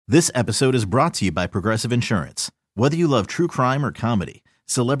This episode is brought to you by Progressive Insurance. Whether you love true crime or comedy,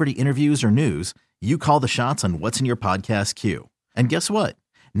 celebrity interviews or news, you call the shots on what's in your podcast queue. And guess what?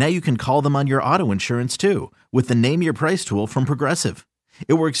 Now you can call them on your auto insurance too with the Name Your Price tool from Progressive.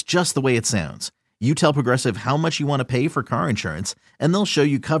 It works just the way it sounds. You tell Progressive how much you want to pay for car insurance, and they'll show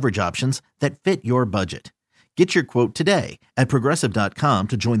you coverage options that fit your budget. Get your quote today at Progressive.com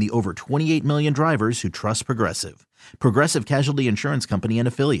to join the over 28 million drivers who trust Progressive. Progressive Casualty Insurance Company and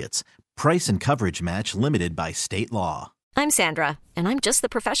Affiliates. Price and coverage match limited by state law. I'm Sandra, and I'm just the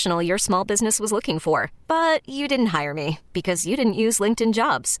professional your small business was looking for. But you didn't hire me because you didn't use LinkedIn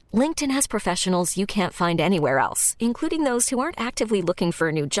Jobs. LinkedIn has professionals you can't find anywhere else, including those who aren't actively looking for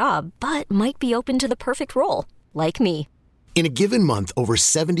a new job, but might be open to the perfect role, like me. In a given month, over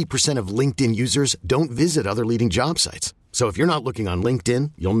 70% of LinkedIn users don't visit other leading job sites. So if you're not looking on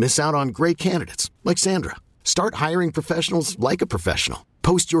LinkedIn, you'll miss out on great candidates like Sandra. Start hiring professionals like a professional.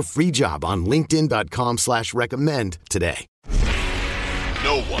 Post your free job on linkedin.com/recommend today.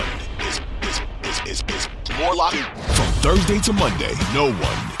 No one is more locked in. From Thursday to Monday, no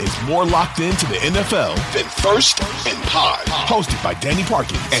one is more locked into the NFL than First and Pod. Hosted by Danny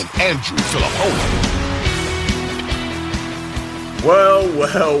Parkins and Andrew Filippone. Well.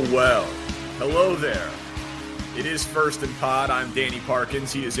 Hello there. It is First and Pod. I'm Danny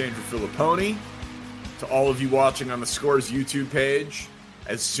Parkins. He is Andrew Filippone. To all of you watching on the Scores YouTube page,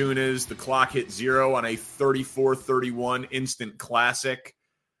 as soon as the clock hit zero on a 34-31 instant classic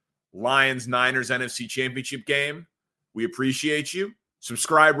Lions-Niners NFC Championship game, we appreciate you.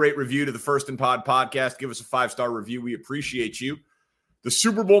 Subscribe, rate, review to the First and Pod podcast. Give us a 5-star review. We appreciate you. The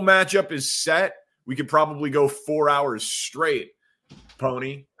Super Bowl matchup is set. We could probably go 4 hours straight,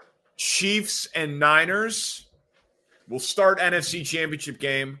 Pony. Chiefs and Niners. We'll start NFC Championship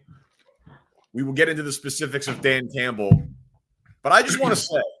game. We will get into the specifics of Dan Campbell. But I just want to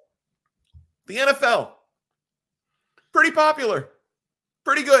say, the NFL, pretty popular,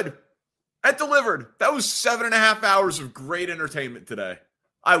 pretty good. That delivered. That was 7.5 hours of great entertainment today.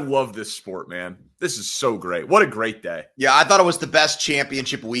 I love this sport, man. This is so great. What a great day. Yeah, I thought it was the best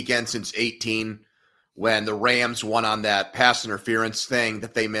championship weekend since 18 when the Rams won on that pass interference thing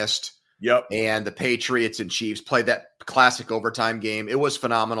that they missed. Yep. And the Patriots and Chiefs played that classic overtime game. It was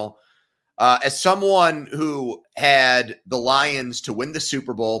phenomenal. As someone who had the Lions to win the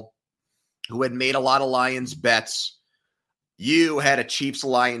Super Bowl, who had made a lot of Lions bets, you had a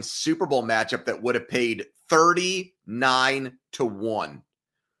Chiefs-Lions Super Bowl matchup that would have paid 39-1.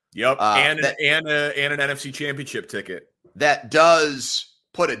 Yep, and an NFC Championship ticket. That does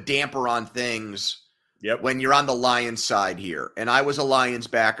put a damper on things. Yep. When you're on the Lions side here. And I was a Lions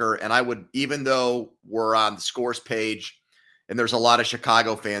backer, and I would, even though we're on the Scores page and there's a lot of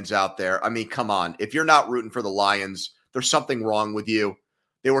Chicago fans out there, I mean, come on. If you're not rooting for the Lions, there's something wrong with you.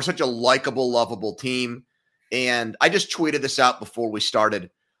 They were such a likable, lovable team. And I just tweeted this out before we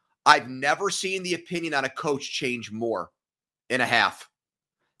started. I've never seen the opinion on a coach change more in a half.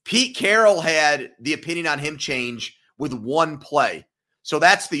 Pete Carroll had the opinion on him change with one play. So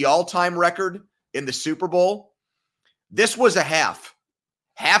that's the all-time record in the Super Bowl. This was a half.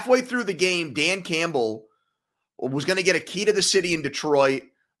 Halfway through the game, Dan Campbell was going to get a key to the city in Detroit.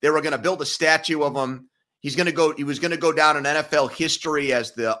 They were going to build a statue of him. He was going to go down in NFL history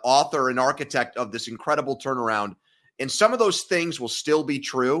as the author and architect of this incredible turnaround. And some of those things will still be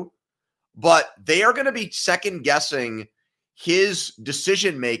true, but they are going to be second guessing his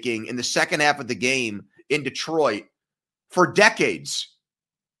decision-making in the second half of the game in Detroit for decades.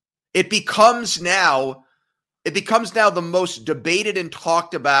 It becomes now the most debated and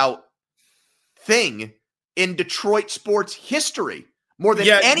talked about thing in Detroit sports history, more than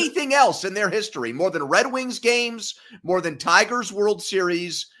anything else in their history, more than Red Wings games, more than Tigers World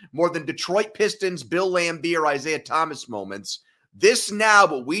Series, more than Detroit Pistons, Bill Laimbeer, Isaiah Thomas moments. This now,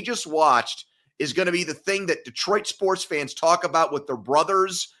 what we just watched, is going to be the thing that Detroit sports fans talk about with their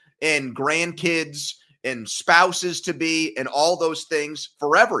brothers and grandkids and spouses to be and all those things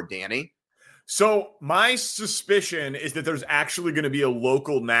forever, Danny. So my suspicion is that there's actually going to be a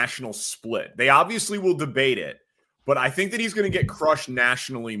local national split. They obviously will debate it, but I think that he's going to get crushed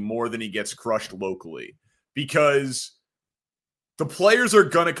nationally more than he gets crushed locally because the players are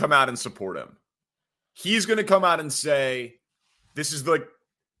going to come out and support him. He's going to come out and say, this is like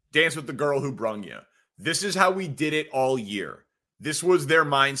dance with the girl who brung you. This is how we did it all year. This was their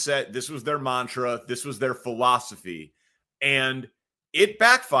mindset. This was their mantra. This was their philosophy. And it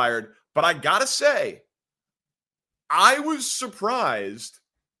backfired. But I got to say, I was surprised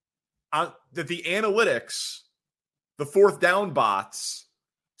that the analytics, the fourth down bots,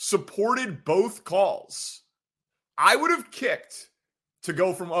 supported both calls. I would have kicked to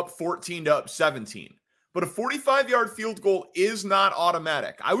go from up 14 to up 17. But a 45-yard field goal is not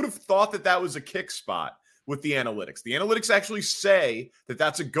automatic. I would have thought that that was a kick spot with the analytics. The analytics actually say that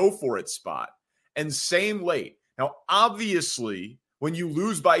that's a go for it spot. And same late. Now, obviously, when you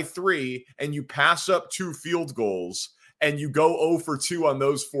lose by 3 and you pass up 2 field goals and you go 0 for 2 on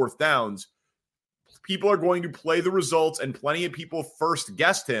those fourth downs, people are going to play the results, and plenty of people first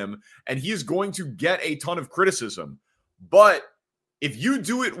guessed him, and he is going to get a ton of criticism. But if you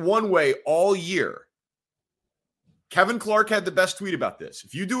do it one way all year, Kevin Clark had the best tweet about this.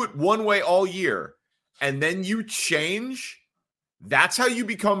 If you do it one way all year and then you change, that's how you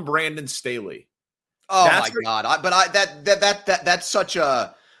become Brandon Staley. Oh my God! That's such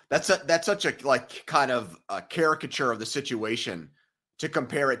a like kind of a caricature of the situation to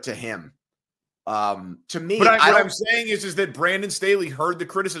compare it to him. To me, but what I'm saying is that Brandon Staley heard the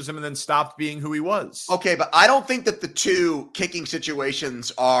criticism and then stopped being who he was. Okay, but I don't think that the two kicking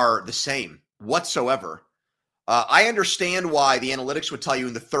situations are the same whatsoever. I understand why the analytics would tell you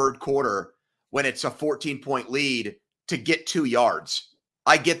in the third quarter when it's a 14-point lead to get 2 yards.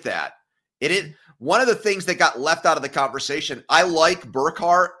 I get that. It is one of the things that got left out of the conversation. I like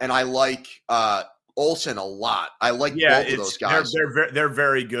Burkhardt and I like Olsen a lot. I like both of those guys. They're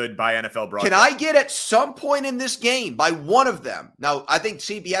very good by NFL broadcast. Can I get at some point in this game by one of them? Now, I think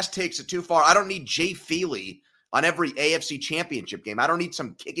CBS takes it too far. I don't need Jay Feely on every AFC championship game. I don't need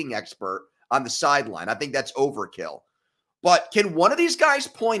some kicking expert on the sideline. I think that's overkill. But can one of these guys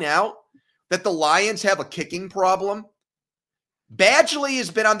point out that the Lions have a kicking problem? Badgley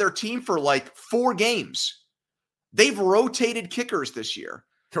has been on their team for like 4 games. They've rotated kickers this year.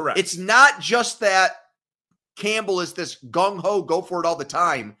 Correct. It's not just that Campbell is this gung-ho, go for it all the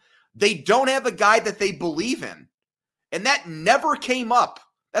time. They don't have a guy that they believe in. And that never came up.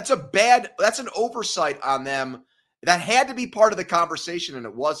 That's an oversight on them. That had to be part of the conversation, and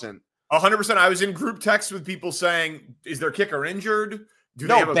it wasn't. 100%. I was in group text with people saying, is their kicker injured?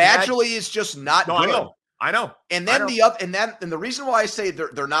 Badgley is just not good. I know. And then the reason why I say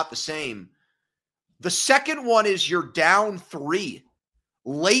they're not the same, the second one is you're down 3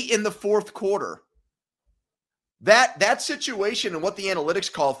 late in the fourth quarter. That situation and what the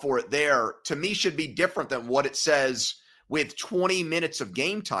analytics call for it there, to me, should be different than what it says with 20 minutes of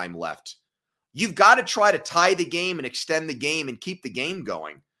game time left. You've got to try to tie the game and extend the game and keep the game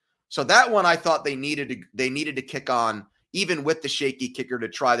going. So that one, I thought they needed to kick on, even with the shaky kicker, to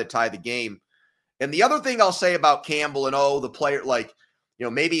try to tie the game. And the other thing I'll say about Campbell and the player,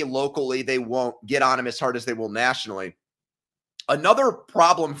 maybe locally they won't get on him as hard as they will nationally. Another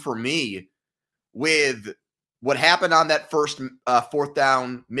problem for me with what happened on that first fourth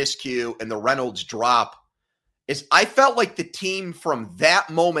down miscue and the Reynolds drop is I felt like the team from that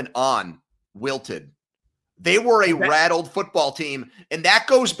moment on wilted. They were a rattled football team, and that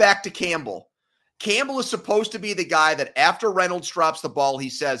goes back to Campbell. Campbell is supposed to be the guy that after Reynolds drops the ball,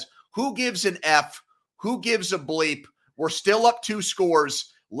 he says, who gives an F? Who gives a bleep? We're still up 2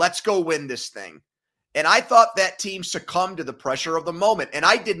 scores. Let's go win this thing. And I thought that team succumbed to the pressure of the moment, and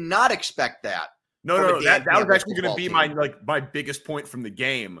I did not expect that. No. That was actually going to be my biggest point from the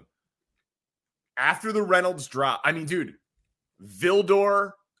game. After the Reynolds drop, I mean, dude,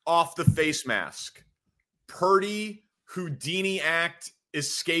 Vildor off the face mask. Purdy Houdini act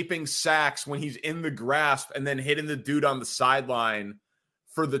escaping sacks when he's in the grasp and then hitting the dude on the sideline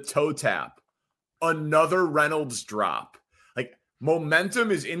for the toe tap. Another Reynolds drop. Like,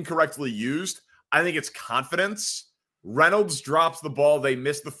 momentum is incorrectly used. I think it's confidence. Reynolds drops the ball. They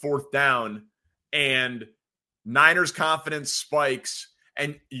miss the fourth down, and Niners' confidence spikes.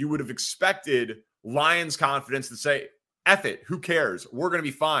 And you would have expected Lions' confidence to say, F it, who cares? We're going to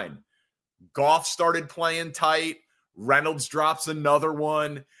be fine. Goff started playing tight. Reynolds drops another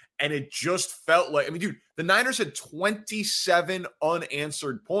one. And it just felt like, dude, the Niners had 27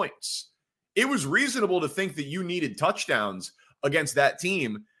 unanswered points. It was reasonable to think that you needed touchdowns against that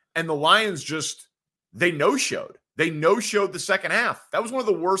team. And the Lions they no-showed. They no-showed the second half. That was one of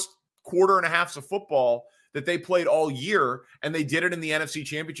the worst quarter and a halves of football that they played all year. And they did it in the NFC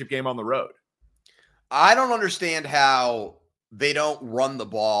Championship game on the road. I don't understand how they don't run the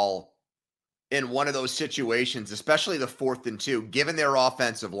ball in one of those situations, especially the 4th and 2, given their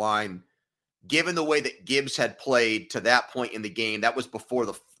offensive line, given the way that Gibbs had played to that point in the game. That was before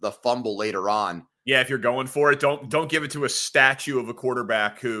the fumble later on. Yeah, if you're going for it, don't give it to a statue of a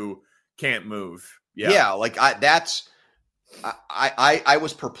quarterback who can't move. Yeah, I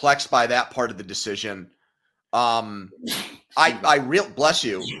was perplexed by that part of the decision. Bless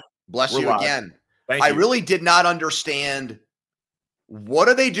you again. Thank you. I really did not understand, what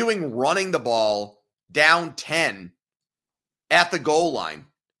are they doing running the ball down 10 at the goal line.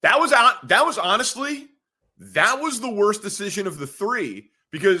 That was honestly, that was the worst decision of the three,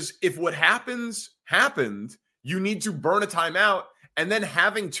 because if what happened, you need to burn a timeout, and then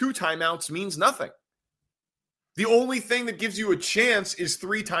having 2 timeouts means nothing. The only thing that gives you a chance is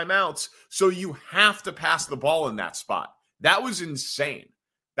 3 timeouts, so you have to pass the ball in that spot. That was insane.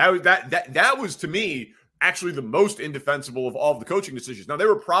 That was, to me, actually the most indefensible of all of the coaching decisions. Now, they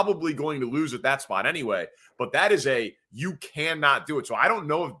were probably going to lose at that spot anyway, but that is you cannot do it. So I don't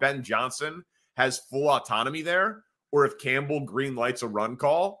know if Ben Johnson has full autonomy there or if Campbell green lights a run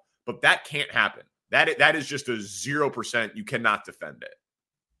call, but that can't happen. That is just a 0%. You cannot defend it.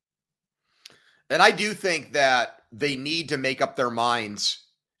 And I do think that they need to make up their minds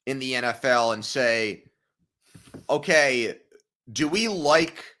in the NFL and say, okay, do we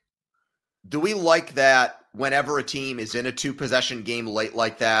like that whenever a team is in a 2-possession game late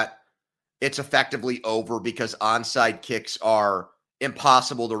like that, it's effectively over because onside kicks are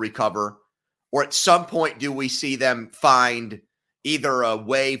impossible to recover? Or at some point, do we see them find either a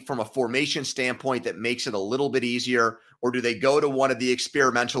way from a formation standpoint that makes it a little bit easier, or do they go to one of the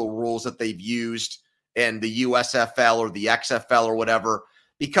experimental rules that they've used in the USFL or the XFL or whatever,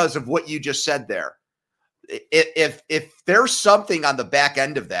 because of what you just said there? If there's something on the back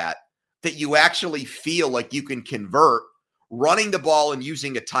end of that you actually feel like you can convert, running the ball and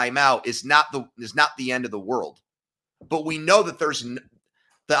using a timeout is not the end of the world. But we know that the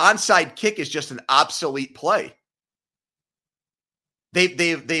onside kick is just an obsolete play.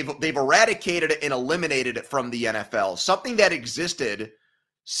 They've eradicated it and eliminated it from the NFL. Something that existed,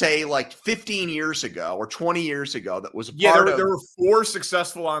 say, like 15 years ago or 20 years ago, that was there were 4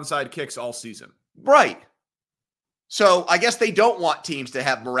 successful onside kicks all season. Right. So I guess they don't want teams to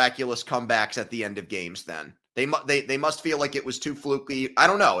have miraculous comebacks at the end of games then. They must feel like it was too fluky. I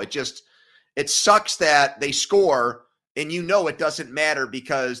don't know. It sucks that they score and it doesn't matter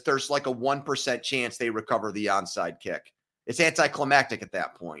because there's like a 1% chance they recover the onside kick. It's anticlimactic at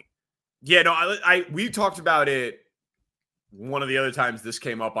that point. Yeah, no, we talked about it one of the other times this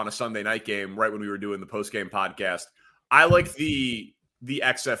came up on a Sunday night game, right when we were doing the post-game podcast. I like the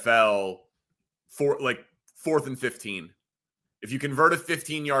XFL for like 4th and 15. If you convert a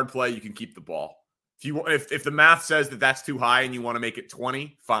 15-yard play, you can keep the ball. If the math says that that's too high and you want to make it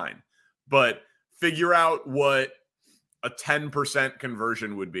 20, fine. But figure out what a 10%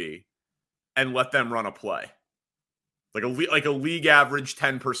 conversion would be and let them run a play. Like a league average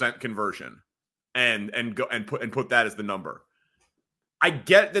 10% conversion and put that as the number. I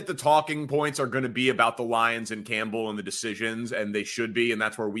get that the talking points are going to be about the Lions and Campbell and the decisions, and they should be, and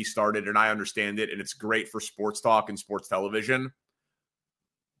that's where we started, and I understand it, and it's great for sports talk and sports television.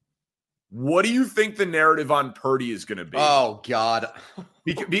 What do you think the narrative on Purdy is going to be? Oh, God.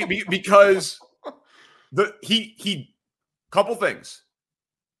 Because couple things.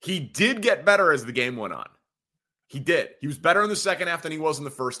 He did get better as the game went on. He did. He was better in the second half than he was in the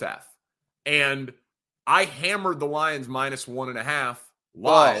first half. And I hammered the Lions -1.5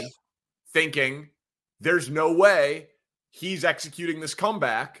 live, thinking there's no way he's executing this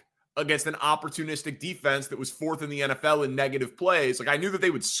comeback against an opportunistic defense that was 4th in the NFL in negative plays. Like, I knew that they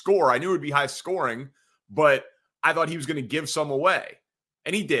would score. I knew it would be high scoring, but I thought he was going to give some away.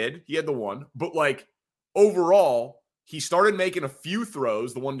 And he did. He had the one. But, like, overall, he started making a few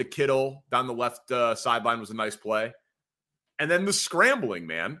throws. The one to Kittle down the left sideline was a nice play. And then the scrambling,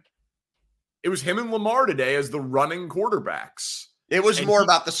 man. It was him and Lamar today as the running quarterbacks. It was more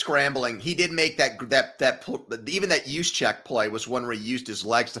about the scrambling. He did make that even that use check play was one where he used his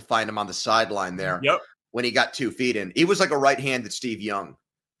legs to find him on the sideline there. Yep. When he got 2 feet in. He was like a right-handed Steve Young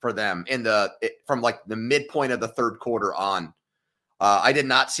for them from like the midpoint of the third quarter on. I did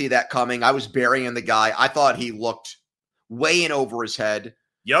not see that coming. I was burying the guy. I thought he looked way in over his head.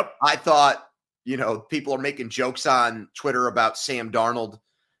 Yep. I thought, people are making jokes on Twitter about Sam Darnold.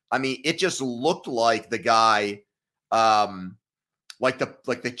 I mean, it just looked like the guy, like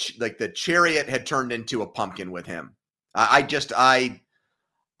the chariot had turned into a pumpkin with him. I'm doing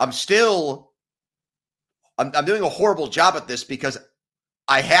a horrible job at this because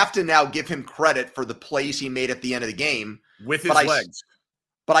I have to now give him credit for the plays he made at the end of the game with his legs.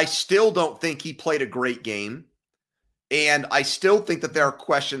 But I still don't think he played a great game. And I still think that there are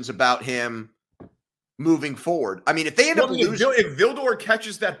questions about him moving forward. I mean, if they end up losing, if Vildor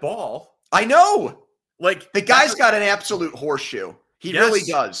catches that ball, I know, like the guy's got an absolute horseshoe. He really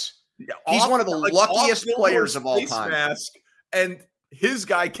does. He's one of the luckiest players of all time. And his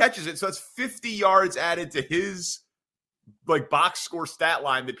guy catches it, so that's 50 yards added to his box score stat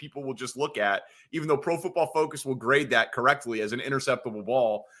line that people will just look at, even though Pro Football Focus will grade that correctly as an interceptable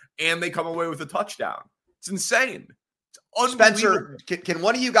ball, and they come away with a touchdown. It's insane. Spencer, can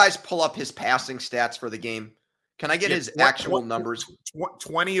one of you guys pull up his passing stats for the game? Can I get his actual numbers?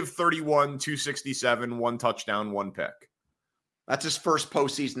 20 of 31, 267, 1 touchdown, 1 pick. That's his first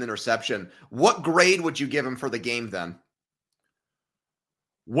postseason interception. What grade would you give him for the game then?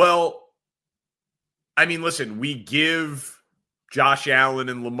 Well, I mean, listen, we give Josh Allen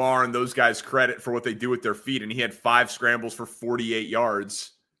and Lamar and those guys credit for what they do with their feet, and he had 5 scrambles for 48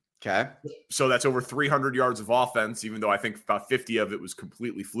 yards. Okay. So that's over 300 yards of offense, even though I think about 50 of it was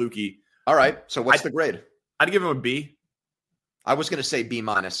completely fluky. All right. So what's the grade? I'd give him a B. I was going to say B-.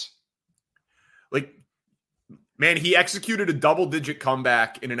 Like, man, he executed a double-digit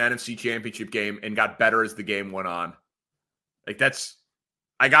comeback in an NFC Championship game and got better as the game went on. Like, that's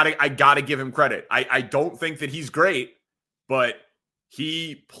I gotta give him credit. I don't think that he's great, but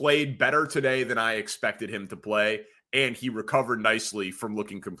he played better today than I expected him to play. And he recovered nicely from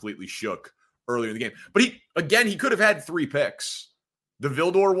looking completely shook earlier in the game. But he could have had 3 picks. The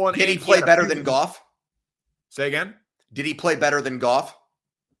Vildor one. Did he play better than Goff? Say again? Did he play better than Goff?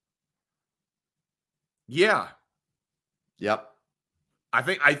 Yeah. Yep.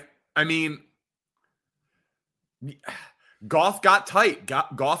 I mean, Goff got tight.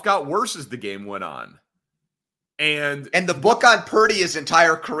 Goff got worse as the game went on. And the book on Purdy his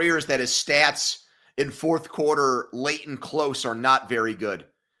entire career is that his stats in fourth quarter, late and close, are not very good.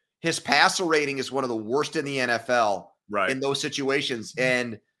 His passer rating is one of the worst in the NFL in those situations.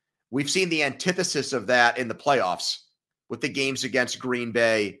 And we've seen the antithesis of that in the playoffs with the games against Green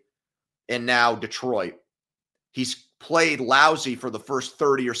Bay and now Detroit. He's played lousy for the first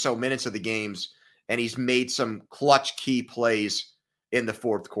 30 or so minutes of the games, and he's made some clutch key plays in the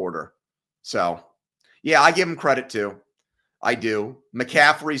fourth quarter. So, yeah, I give him credit too. I do.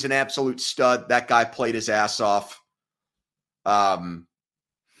 McCaffrey's an absolute stud. That guy played his ass off. And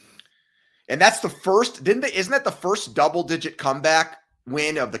that's the first, isn't that the first double-digit comeback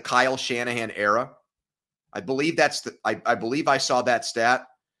win of the Kyle Shanahan era? I believe I believe I saw that stat.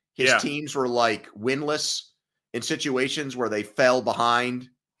 His teams were like winless in situations where they fell behind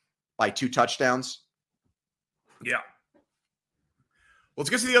by 2 touchdowns. Yeah. Let's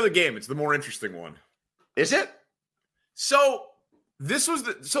get to the other game. It's the more interesting one. Is it? So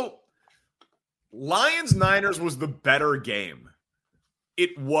Lions-Niners was the better game.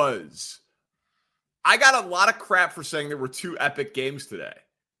 It was. I got a lot of crap for saying there were 2 epic games today.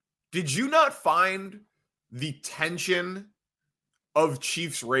 Did you not find the tension of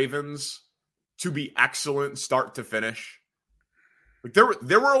Chiefs-Ravens to be excellent start to finish? Like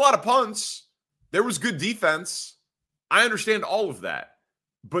there were a lot of punts. There was good defense. I understand all of that.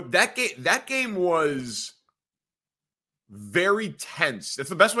 But that game was very tense. That's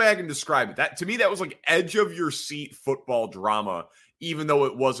the best way I can describe it. That to me, that was like edge of your seat football drama, even though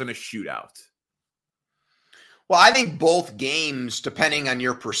it wasn't a shootout. Well, I think both games, depending on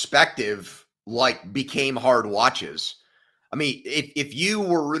your perspective, became hard watches. I mean, if you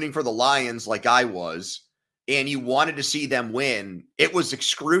were rooting for the Lions like I was, and you wanted to see them win, it was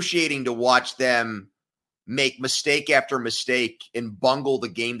excruciating to watch them make mistake after mistake and bungle the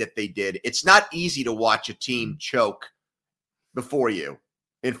game that they did. It's not easy to watch a team choke before you,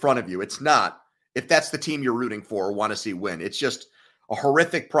 in front of you. It's not, if that's the team you're rooting for or want to see win. It's just a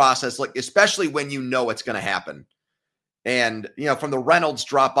horrific process, especially when you know it's going to happen. And, from the Reynolds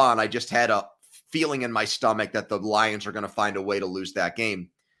drop on, I just had a feeling in my stomach that the Lions are going to find a way to lose that game.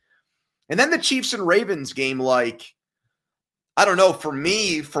 And then the Chiefs and Ravens game, I don't know, for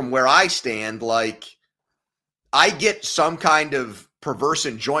me, from where I stand, I get some kind of perverse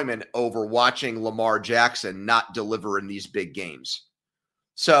enjoyment over watching Lamar Jackson not deliver in these big games.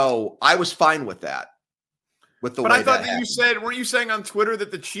 So I was fine with that. With the but way I thought that weren't you saying on Twitter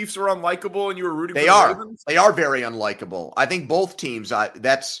that the Chiefs are unlikable and you were rooting for the Ravens? They are very unlikable. I think both teams,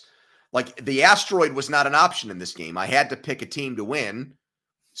 that's the asteroid was not an option in this game. I had to pick a team to win.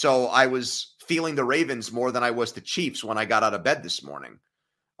 So I was feeling the Ravens more than I was the Chiefs when I got out of bed this morning.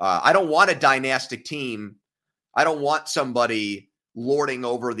 I don't want a dynastic team. I don't want somebody lording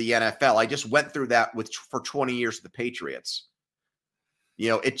over the NFL. I just went through that for 20 years of the Patriots.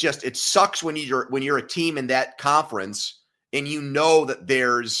 It sucks when you're a team in that conference and you know that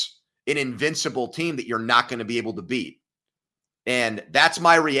there's an invincible team that you're not going to be able to beat. And that's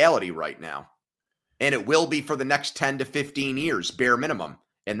my reality right now. And it will be for the next 10 to 15 years, bare minimum.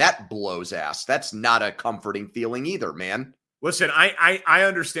 And that blows ass. That's not a comforting feeling either, man. Listen, I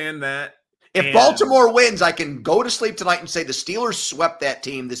understand that. If Baltimore wins, I can go to sleep tonight and say the Steelers swept that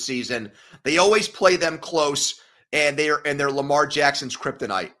team this season. They always play them close, and they're Lamar Jackson's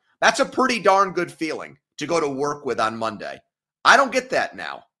kryptonite. That's a pretty darn good feeling to go to work with on Monday. I don't get that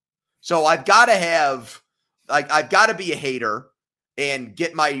now. So I've got to have I've got to be a hater and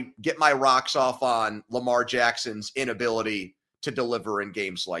get my rocks off on Lamar Jackson's inability to deliver in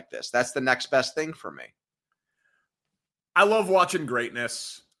games like this. That's the next best thing for me. I love watching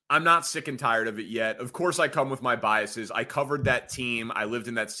greatness. I'm not sick and tired of it yet. Of course, I come with my biases. I covered that team. I lived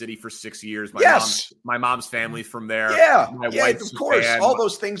in that city for 6 years. My mom's family's from there. Yeah, my wife's of course. All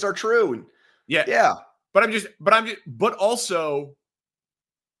those things are true. Yeah. But also,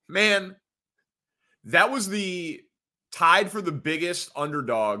 man, that was the tied for the biggest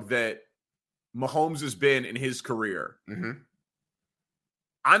underdog that Mahomes has been in his career. Mm-hmm.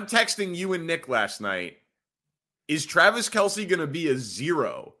 I'm texting you and Nick last night. Is Travis Kelce going to be a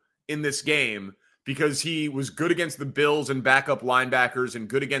 0 in this game because he was good against the Bills and backup linebackers and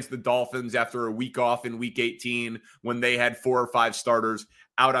good against the Dolphins after a week off in week 18 when they had 4 or 5 starters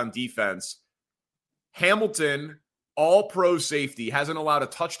out on defense? Hamilton, all-pro safety, hasn't allowed a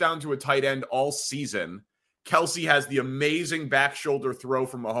touchdown to a tight end all season. Kelce has the amazing back shoulder throw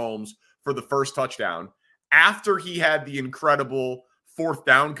from Mahomes for the first touchdown after he had the incredible 4th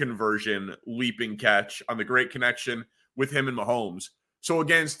down conversion leaping catch on the great connection with him and Mahomes. So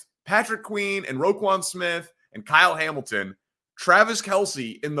against Patrick Queen and Roquan Smith and Kyle Hamilton, Travis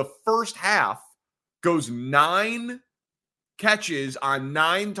Kelce in the first half goes 9 catches on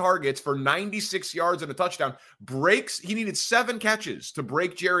 9 targets for 96 yards and a touchdown. He needed 7 catches to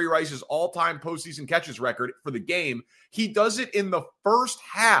break Jerry Rice's all-time postseason catches record for the game. He does it in the first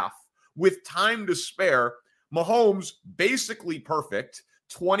half with time to spare. Mahomes, basically perfect,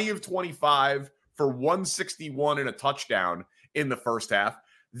 20 of 25 for 161 and a touchdown in the first half.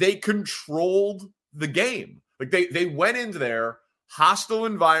 They controlled the game. Like they went into there, hostile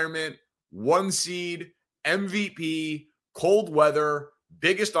environment, 1 seed, MVP, cold weather,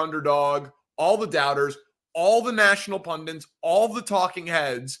 biggest underdog, all the doubters, all the national pundits, all the talking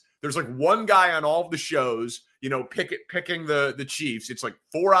heads. There's like one guy on all of the shows, picking the Chiefs. It's like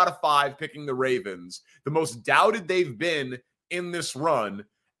 4 out of 5 picking the Ravens, the most doubted they've been in this run.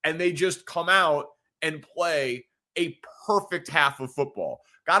 And they just come out and play a perfect half of football.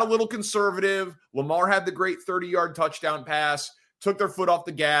 Got a little conservative. Lamar had the great 30-yard touchdown pass, took their foot off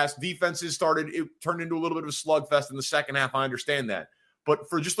the gas. Defenses it turned into a little bit of a slugfest in the second half. I understand that. But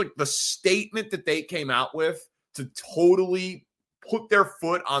for just like the statement that they came out with to totally put their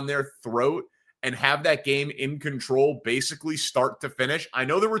foot on their throat and have that game in control, basically start to finish. I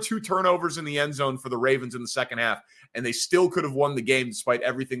know there were 2 turnovers in the end zone for the Ravens in the second half, and they still could have won the game despite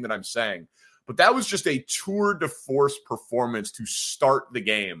everything that I'm saying. But that was just a tour de force performance to start the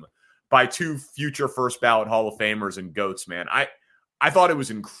game by 2 future first ballot Hall of Famers and GOATs, man. I thought it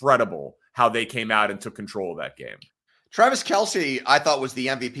was incredible how they came out and took control of that game. Travis Kelce, I thought, was the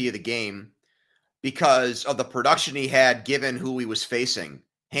MVP of the game because of the production he had given who he was facing.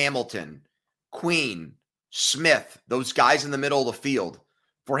 Hamilton, Queen, Smith, those guys in the middle of the field.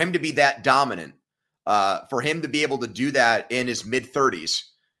 For him to be that dominant, for him to be able to do that in his mid-30s,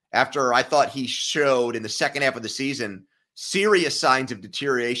 after I thought he showed in the second half of the season serious signs of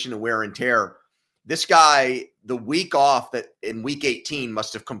deterioration and wear and tear. This guy, the week off that in week 18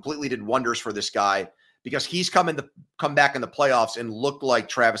 must have completely did wonders for this guy because he's come back in the playoffs and looked like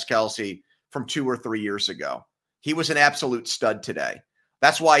Travis Kelce from 2 or 3 years ago. He was an absolute stud today.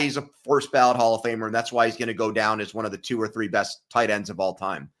 That's why he's a first ballot Hall of Famer, and that's why he's going to go down as one of the 2 or 3 best tight ends of all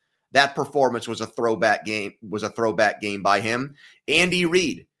time. That performance was a throwback game by him. Andy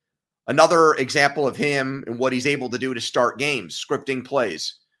Reid, another example of him and what he's able to do to start games, scripting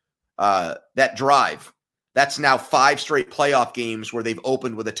plays. That drive, that's now 5 straight playoff games where they've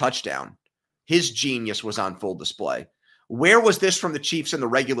opened with a touchdown. His genius was on full display. Where was this from the Chiefs in the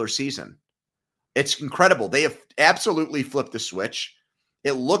regular season? It's incredible. They have absolutely flipped the switch.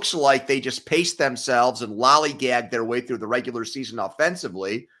 It looks like they just paced themselves and lollygagged their way through the regular season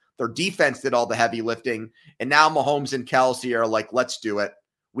offensively. Their defense did all the heavy lifting. And now Mahomes and Kelce are like, let's do it.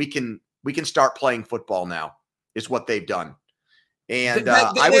 We can start playing football now, is what they've done. And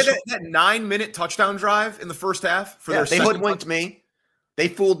that 9-minute touchdown drive in the first half for their they hoodwinked me. They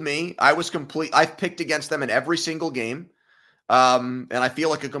fooled me. I've picked against them in every single game. And I feel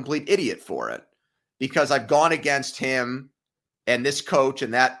like a complete idiot for it because I've gone against him and this coach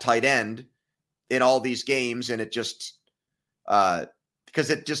and that tight end in all these games. And it just, because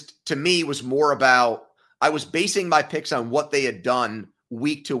it just, to me, was more about, I was basing my picks on what they had done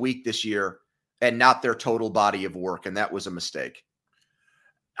week to week this year and not their total body of work. And that was a mistake.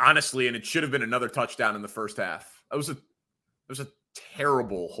 Honestly, and it should have been another touchdown in the first half. It was a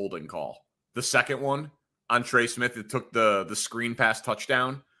terrible holding call. The second one on Trey Smith, it took the screen pass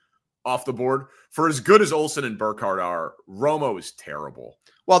touchdown off the board. For as good as Olsen and Burkhardt are, Romo is terrible.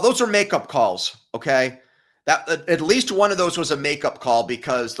 Well, those are makeup calls, okay? That at least one of those was a makeup call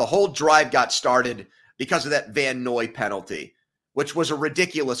because the whole drive got started because of that Van Noy penalty, which was a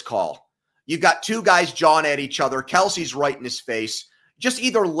ridiculous call. You've got two guys jawing at each other. Kelsey's right in his face. Just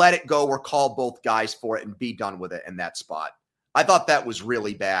either let it go or call both guys for it and be done with it in that spot. I thought that was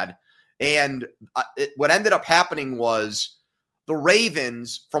really bad. And what ended up happening was the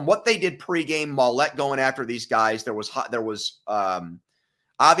Ravens, from what they did pregame, Mollett going after these guys, there was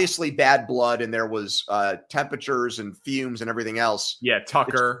obviously bad blood, and there was temperatures and fumes and everything else. Yeah,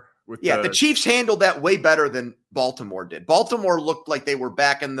 Tucker. The Chiefs handled that way better than Baltimore did. Baltimore looked like they were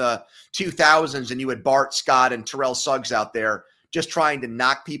back in the 2000s, and you had Bart Scott and Terrell Suggs out there just trying to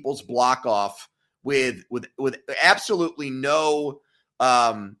knock people's block off with absolutely no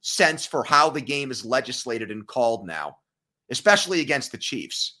sense for how the game is legislated and called now, especially against the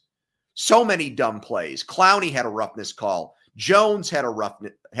Chiefs. So many dumb plays. Clowney had a roughness call. Jones had a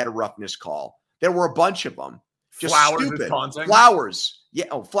roughness call. There were a bunch of them. Just Flowers stupid. is taunting. Flowers. Yeah.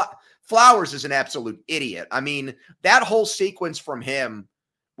 Flowers is an absolute idiot. I mean, that whole sequence from him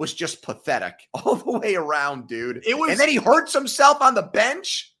was just pathetic all the way around, dude. It was, and then he hurts himself on the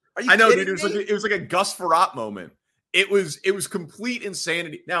bench. Are you I know, kidding dude. me? It was like a Gus Frerotte moment. It was complete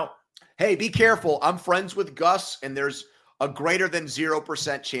insanity. Now, hey, be careful. I'm friends with Gus, and there's a greater than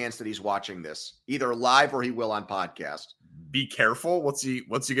 0% chance that he's watching this, either live or he will on podcast. Be careful. What's he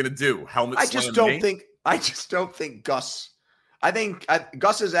gonna do? Helmet? I just don't think Gus. I think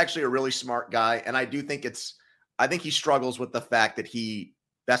Gus is actually a really smart guy, and I think he struggles with the fact that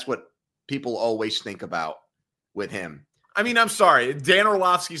that's what people always think about with him. I mean, I'm sorry. Dan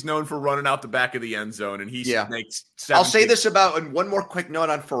Orlovsky's known for running out the back of the end zone, and he makes 7. I'll say this about, and one more quick note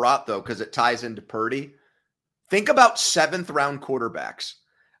on Frerotte, though, because it ties into Purdy. Think about 7th-round quarterbacks.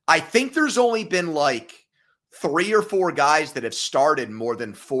 I think there's only been like 3 or 4 guys that have started more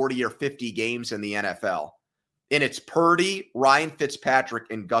than 40 or 50 games in the NFL. And it's Purdy, Ryan Fitzpatrick,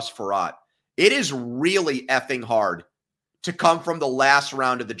 and Gus Frerotte. It is really effing hard to come from the last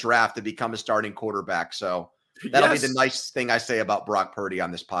round of the draft to become a starting quarterback. So that'll be the nice thing I say about Brock Purdy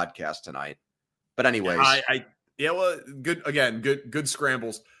on this podcast tonight. But anyways. Good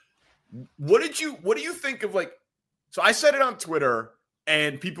scrambles. What do you think of, like, so I said it on Twitter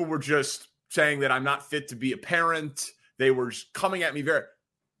and people were just saying that I'm not fit to be a parent. They were coming at me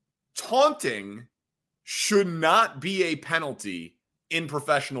taunting should not be a penalty in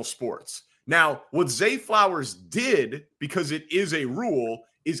professional sports. Now, what Zay Flowers did, because it is a rule,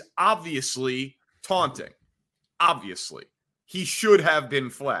 is obviously taunting. Obviously. He should have been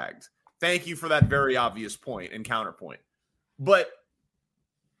flagged. Thank you for that very obvious point and counterpoint. But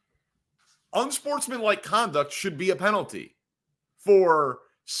unsportsmanlike conduct should be a penalty for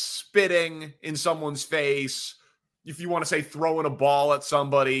spitting in someone's face. If you want to say throwing a ball at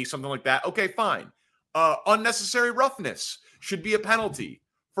somebody, something like that, okay, fine. Unnecessary roughness should be a penalty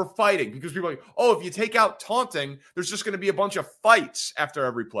for fighting, because people are like, oh, if you take out taunting, there's just going to be a bunch of fights after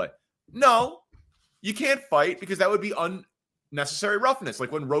every play. No, you can't fight, because that would be unnecessary roughness.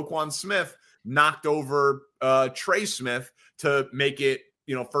 Like when Roquan Smith knocked over Trey Smith to make it,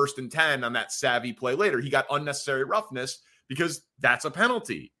 1st and 10 on that savvy play later. He got unnecessary roughness because that's a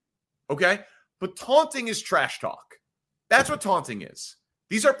penalty. Okay? But taunting is trash talk. That's what taunting is.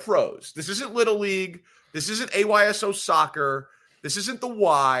 These are pros. This isn't Little League. This isn't AYSO soccer. This isn't the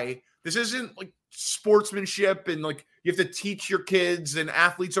Y. This isn't like sportsmanship and like you have to teach your kids and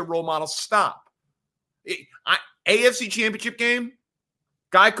athletes are role models. Stop. AFC Championship game,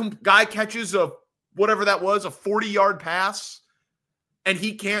 guy catches a whatever that was, a 40-yard pass, and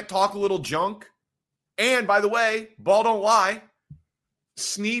he can't talk a little junk. And by the way, ball don't lie.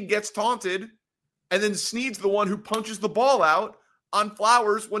 Snead gets taunted, and then Snead's the one who punches the ball out on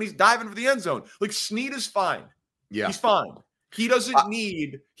Flowers when he's diving for the end zone. Like, Snead is fine. Yeah. He's fine. He doesn't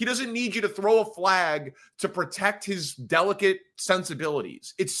need you to throw a flag to protect his delicate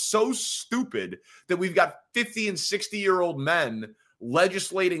sensibilities. It's so stupid that we've got 50 and 60-year-old men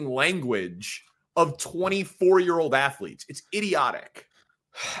legislating language of 24-year-old athletes. It's idiotic.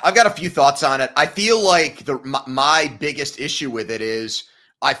 I've got a few thoughts on it. I feel like my biggest issue with it is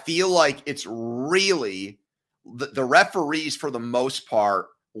I feel like it's really the referees, for the most part,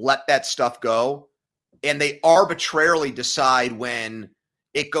 let that stuff go. And they arbitrarily decide when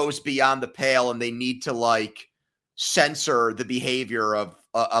it goes beyond the pale and they need to like censor the behavior of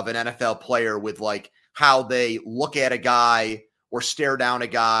an NFL player with like how they look at a guy or stare down a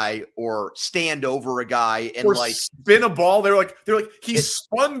guy or stand over a guy and or like spin a ball. They're like he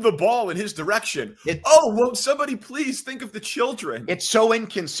spun the ball in his direction. Won't somebody please think of the children? It's so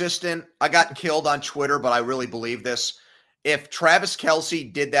inconsistent. I got killed on Twitter, but I really believe this. if Travis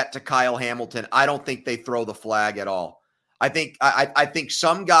Kelce did that to Kyle Hamilton, I don't think they throw the flag at all. I think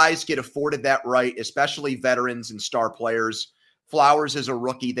some guys get afforded that right, especially veterans and star players. Flowers is a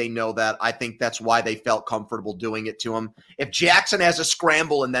rookie. They know that. I think that's why they felt comfortable doing it to him. If Jackson has a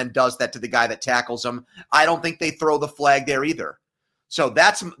scramble and then does that to the guy that tackles him, I don't think they throw the flag there either. So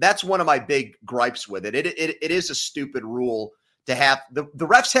that's one of my big gripes with it. It is a stupid rule to have. The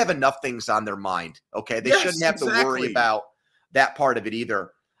refs have enough things on their mind, okay? They shouldn't have to worry about that part of it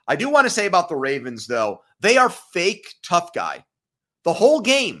either. I do want to say about the Ravens, though, they are fake tough guy. The whole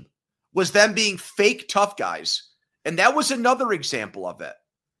game was them being fake tough guys. And that was another example of it.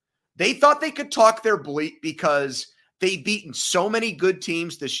 They thought they could talk their bleat because they've beaten so many good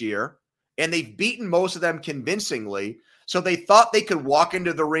teams this year, and they've beaten most of them convincingly. So they thought they could walk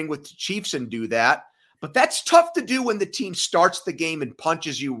into the ring with the Chiefs and do that. But that's tough to do when the team starts the game and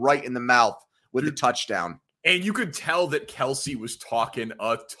punches you right in the mouth with a touchdown. And you could tell that Kelce was talking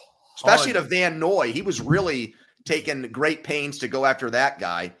a ton. Especially to Van Noy. He was really taking great pains to go after that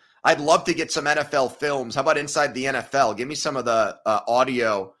guy. I'd love to get some NFL films. How about Inside the NFL? Give me some of the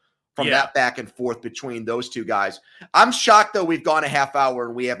audio from that back and forth between those two guys. I'm shocked, though, we've gone a half hour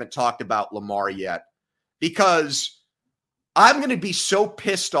and we haven't talked about Lamar yet, because I'm going to be so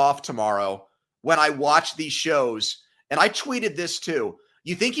pissed off tomorrow when I watch these shows. And I tweeted this too.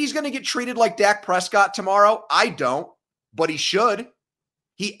 You think he's going to get treated like Dak Prescott tomorrow? I don't, but he should.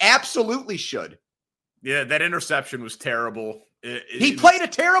 He absolutely should. Yeah, that interception was terrible. He played a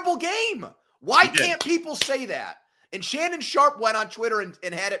terrible game. Why can't people say that? And Shannon Sharp went on Twitter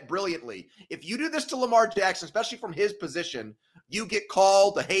and had it brilliantly. If you do this to Lamar Jackson, especially from his position, you get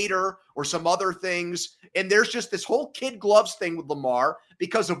called a hater or some other things. And there's just this whole kid gloves thing with Lamar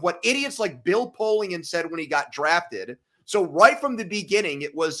because of what idiots like Bill Polian said when he got drafted. So right from the beginning,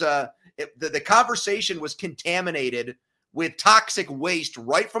 it was the conversation was contaminated with toxic waste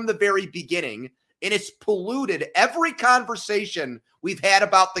right from the very beginning. And it's polluted every conversation we've had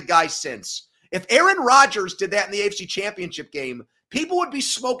about the guy since. If Aaron Rodgers did that in the AFC Championship game, people would be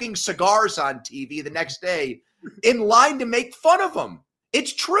smoking cigars on TV the next day in line to make fun of him.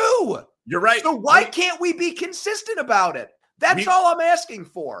 It's true. You're right. So why can't we be consistent about it? That's all I'm asking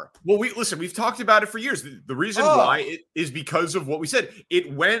for. Well, we've talked about it for years. The reason why is because of what we said.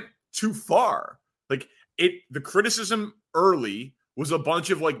 It went too far. The criticism early was a bunch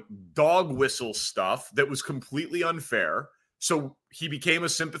of dog whistle stuff that was completely unfair. So he became a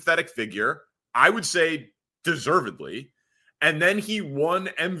sympathetic figure, I would say deservedly. And then he won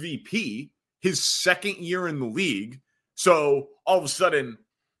MVP his second year in the league. So all of a sudden,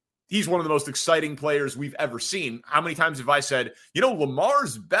 he's one of the most exciting players we've ever seen. How many times have I said,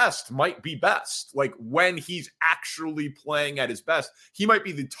 Lamar's best might be best. When he's actually playing at his best, he might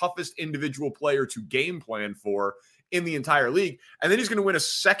be the toughest individual player to game plan for in the entire league. And then he's going to win a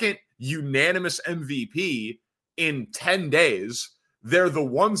second unanimous MVP in 10 days. They're the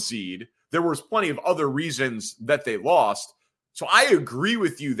 1 seed. There was plenty of other reasons that they lost. So I agree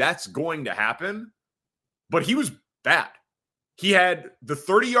with you. That's going to happen, but he was bad. He had the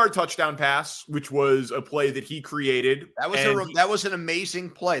 30-yard touchdown pass, which was a play that he created. That was an amazing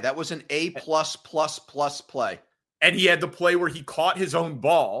play. That was an A+++ play. And he had the play where he caught his own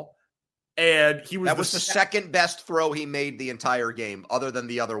ball. And that was the second best throw he made the entire game, other than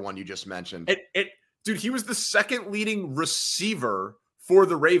the other one you just mentioned. Dude, he was the second leading receiver for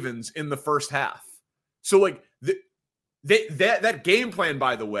the Ravens in the first half. So, that game plan,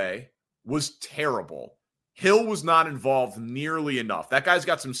 by the way, was terrible. Hill was not involved nearly enough. That guy's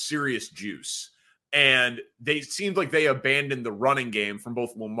got some serious juice. And they seemed like they abandoned the running game from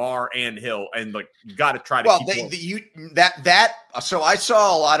both Lamar and Hill, and you got to try to keep So I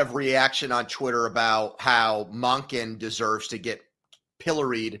saw a lot of reaction on Twitter about how Monken deserves to get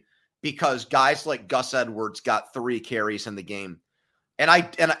pilloried because guys like Gus Edwards got 3 carries in the game,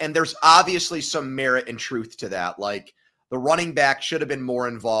 and there's obviously some merit and truth to that. The running back should have been more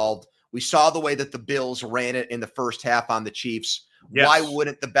involved. We saw the way that the Bills ran it in the first half on the Chiefs. Yes. Why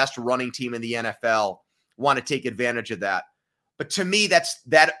wouldn't the best running team in the NFL want to take advantage of that? But to me,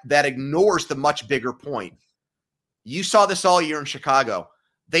 that ignores the much bigger point. You saw this all year in Chicago.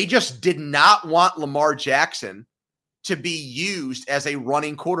 They just did not want Lamar Jackson to be used as a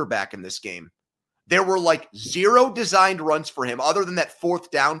running quarterback in this game. There were 0 designed runs for him other than that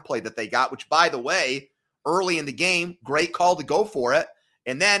 4th down play that they got, which, by the way, early in the game, great call to go for it,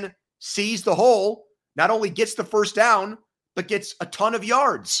 and then sees the hole, not only gets the first down, but gets a ton of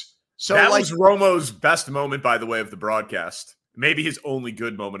yards. So that was Romo's best moment, by the way, of the broadcast. Maybe his only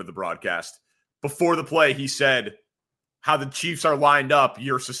good moment of the broadcast. Before the play, he said, how the Chiefs are lined up,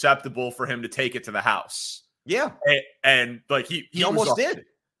 you're susceptible for him to take it to the house. Yeah. And like he almost did.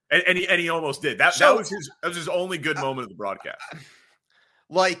 And he almost did. That was his only good moment of the broadcast.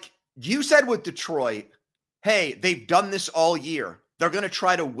 Like you said with Detroit, hey, they've done this all year. They're going to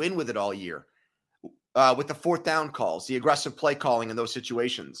try to win with it all year. With the fourth down calls, the aggressive play calling in those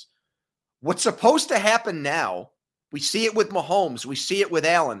situations. What's supposed to happen now, we see it with Mahomes. We see it with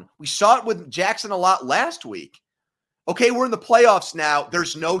Allen. We saw it with Jackson a lot last week. Okay, we're in the playoffs now.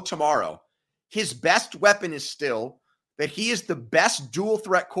 There's no tomorrow. His best weapon is still that he is the best dual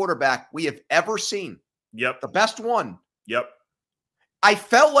threat quarterback we have ever seen. Yep. The best one. Yep. I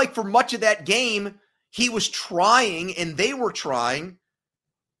felt like for much of that game, he was trying and they were trying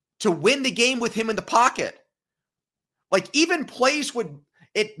to win the game with him in the pocket. Like even plays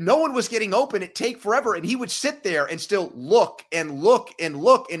no one was getting open, it'd take forever, and he would sit there and still look and look and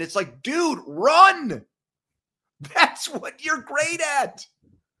look, and it's like, dude, run! That's what you're great at.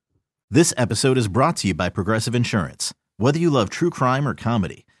 This episode is brought to you by Progressive Insurance. Whether you love true crime or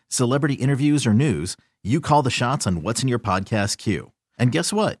comedy, celebrity interviews or news, you call the shots on what's in your podcast queue. And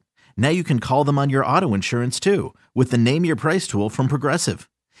guess what? Now you can call them on your auto insurance too with the Name Your Price tool from Progressive.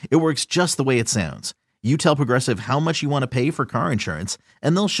 It works just the way it sounds. You tell Progressive how much you want to pay for car insurance,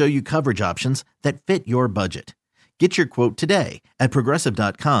 and they'll show you coverage options that fit your budget. Get your quote today at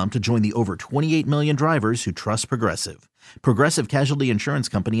Progressive.com to join the over 28 million drivers who trust Progressive. Progressive Casualty Insurance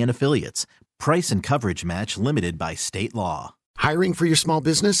Company and Affiliates. Price and coverage match limited by state law. Hiring for your small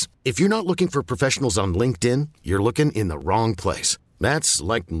business? If you're not looking for professionals on LinkedIn, you're looking in the wrong place. That's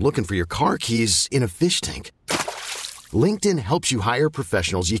like looking for your car keys in a fish tank. LinkedIn helps you hire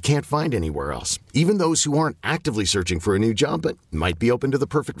professionals you can't find anywhere else, even those who aren't actively searching for a new job but might be open to the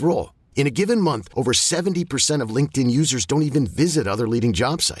perfect role. In a given month, over 70% of LinkedIn users don't even visit other leading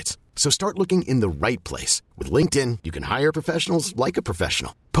job sites. So start looking in the right place. With LinkedIn, you can hire professionals like a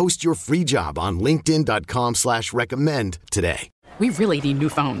professional. Post your free job on linkedin.com/recommend today. We really need new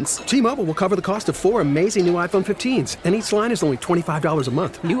phones. T-Mobile will cover the cost of 4 amazing new iPhone 15s, and each line is only $25 a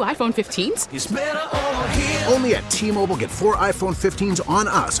month. New iPhone 15s? It's better over here. Only at T-Mobile, get 4 iPhone 15s on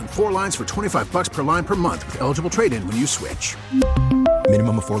us and 4 lines for $25 per line per month with eligible trade-in when you switch.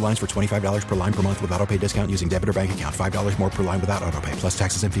 Minimum of 4 lines for $25 per line per month with autopay discount using debit or bank account. $5 more per line without autopay, plus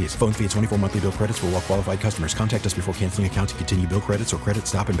taxes and fees. Phone fee at 24 monthly bill credits for well-qualified customers. Contact us before canceling account to continue bill credits or credit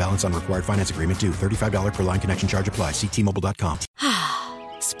stop and balance on required finance agreement due. $35 per line connection charge applies. See T-Mobile.com.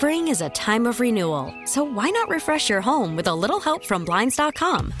 Spring is a time of renewal, so why not refresh your home with a little help from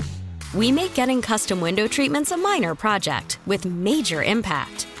Blinds.com? We make getting custom window treatments a minor project with major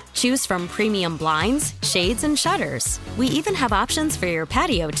impact. Choose from premium blinds, shades, and shutters. We even have options for your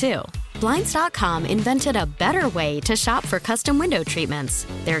patio, too. Blinds.com invented a better way to shop for custom window treatments.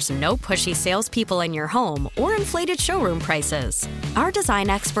 There's no pushy salespeople in your home or inflated showroom prices. Our design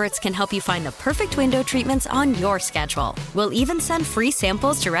experts can help you find the perfect window treatments on your schedule. We'll even send free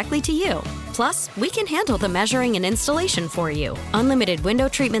samples directly to you. Plus, we can handle the measuring and installation for you. Unlimited window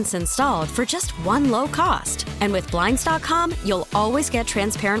treatments installed for just one low cost. And with Blinds.com, you'll always get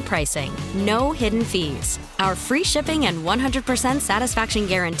transparent pricing. No hidden fees. Our free shipping and 100% satisfaction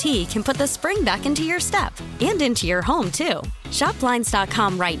guarantee can put the spring back into your step and into your home, too. Shop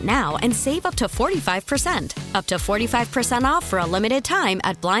Blinds.com right now and save up to 45%. Up to 45% off for a limited time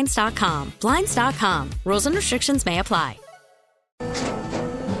at Blinds.com. Blinds.com. Rules and restrictions may apply.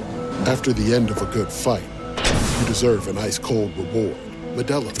 After the end of a good fight, you deserve an ice-cold reward.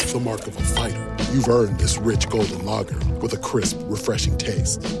 Modelo is the mark of a fighter. You've earned this rich golden lager with a crisp, refreshing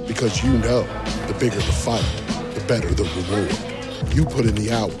taste. Because you know, the bigger the fight, the better the reward. You put in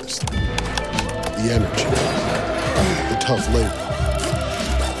the hours, the energy, the tough labor.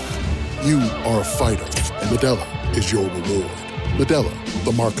 You are a fighter, and Modelo is your reward. Modelo,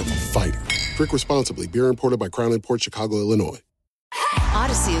 the mark of a fighter. Drink responsibly. Beer imported by Crown Imports, Chicago, Illinois.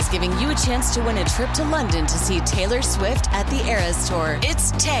 Odyssey is giving you a chance to win a trip to London to see Taylor Swift at the Eras Tour.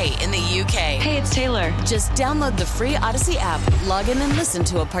 It's Tay in the UK. Hey, it's Taylor. Just download the free Odyssey app, log in and listen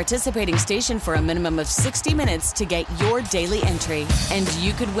to a participating station for a minimum of 60 minutes to get your daily entry. And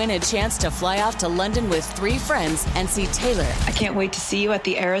you could win a chance to fly off to London with 3 friends and see Taylor. I can't wait to see you at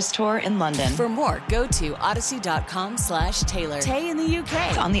the Eras Tour in London. For more, go to odyssey.com/Taylor. Tay in the UK.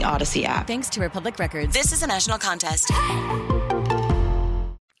 It's on the Odyssey app. Thanks to Republic Records. This is a national contest.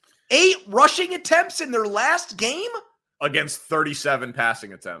 8 rushing attempts in their last game against 37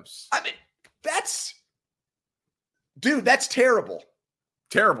 passing attempts. I mean, that's terrible.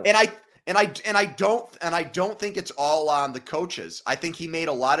 Terrible. And I don't think it's all on the coaches. I think he made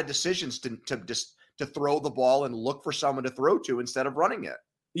a lot of decisions to throw the ball and look for someone to throw to instead of running it.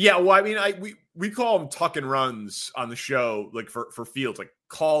 Yeah, well, I mean, we call them tuck and runs on the show, like for Fields, like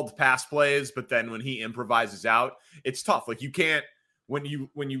called pass plays, but then when he improvises out, it's tough. Like you can't when you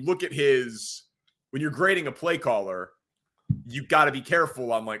look at when you're grading a play caller, you got to be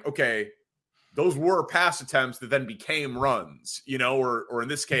careful on like, okay, those were pass attempts that then became runs, or in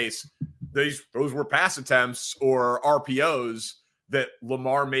this case, those were pass attempts or RPOs that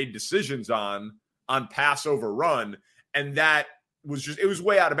Lamar made decisions on pass over run, and that it was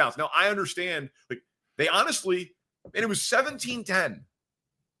way out of bounds. Now, I understand, like, they honestly, and it was 17-10.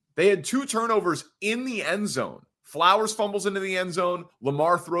 They had 2 turnovers in the end zone. Flowers fumbles into the end zone.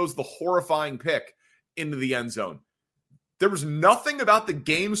 Lamar throws the horrifying pick into the end zone. There was nothing about the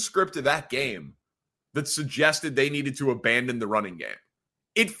game script of that game that suggested they needed to abandon the running game.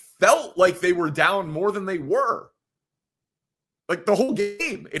 It felt like they were down more than they were. Like the whole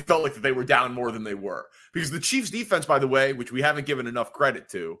game, it felt like they were down more than they were. Because the Chiefs defense, by the way, which we haven't given enough credit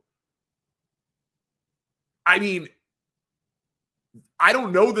to, I mean, I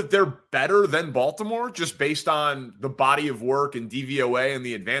don't know that they're better than Baltimore just based on the body of work and DVOA and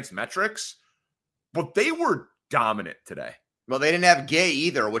the advanced metrics, but they were dominant today. Well, they didn't have Gay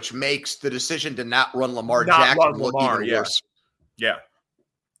either, which makes the decision to not run Lamar Jackson look even worse. Yeah.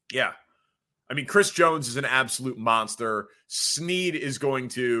 I mean, Chris Jones is an absolute monster. Snead is going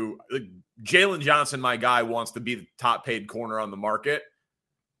to Jalen Johnson, my guy, wants to be the top paid corner on the market.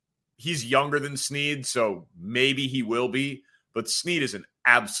 He's younger than Snead, so maybe he will be. But Snead is an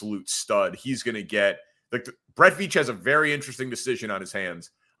absolute stud. He's going to get Brett Veach has a very interesting decision on his hands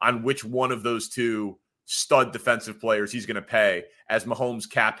on which one of those 2 stud defensive players he's going to pay as Mahomes'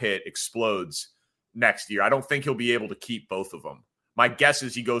 cap hit explodes next year. I don't think he'll be able to keep both of them. My guess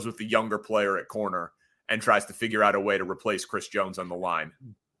is he goes with the younger player at corner and tries to figure out a way to replace Chris Jones on the line.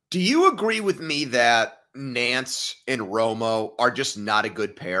 Do you agree with me that Nance and Romo are just not a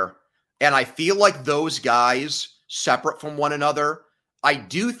good pair? And I feel like those guys, separate from one another, I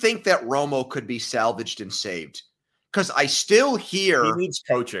do think that Romo could be salvaged and saved. Because I still hear... He needs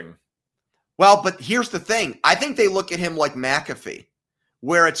coaching. Well, but here's the thing. I think they look at him like McAfee,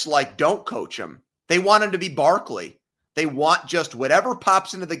 where it's like, don't coach him. They want him to be Barkley. They want just whatever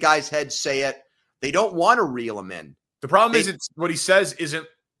pops into the guy's head, say it. They don't want to reel him in. The problem is it's what he says isn't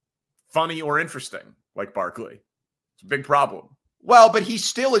funny or interesting like Barkley. It's a big problem. Well, but he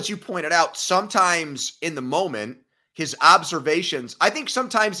still, as you pointed out, sometimes in the moment, his observations, I think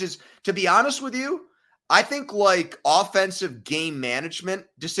sometimes to be honest with you, I think like offensive game management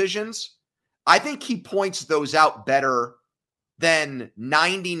decisions, I think he points those out better than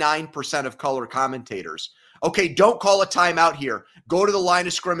 99% of color commentators. Okay, don't call a timeout here. Go to the line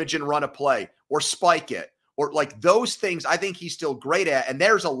of scrimmage and run a play or spike it or like those things. I think he's still great at, and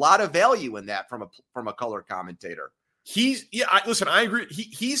there's a lot of value in that from a color commentator. I agree.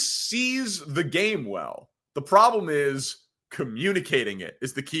 He sees the game well. The problem is communicating it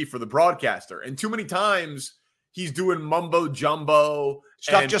is the key for the broadcaster. And too many times he's doing mumbo jumbo.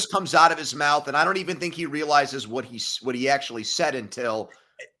 Stuff just comes out of his mouth, and I don't even think he realizes what he actually said until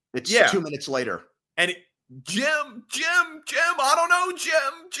it's 2 minutes later. And Jim, I don't know,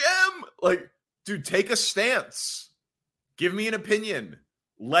 Jim. Like, dude, take a stance. Give me an opinion.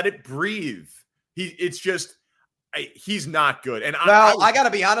 Let it breathe. He's not good. And I got to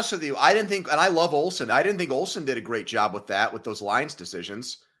be honest with you. I didn't think, and I love Olsen. I didn't think Olsen did a great job with those Lions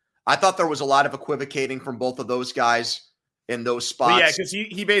decisions. I thought there was a lot of equivocating from both of those guys in those spots. Yeah, because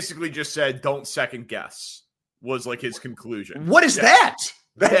he basically just said, don't second guess, was like his conclusion. What is that?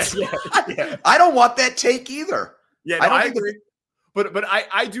 I don't want that take either. Yeah, no, I agree. But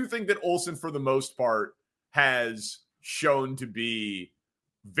I do think that Olsen, for the most part, has shown to be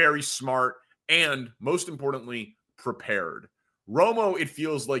very smart and, most importantly, prepared. Romo, it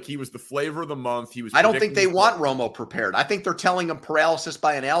feels like he was the flavor of the month. I don't think they want Romo prepared. I think they're telling him paralysis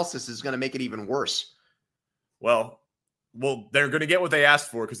by analysis is going to make it even worse. Well, they're going to get what they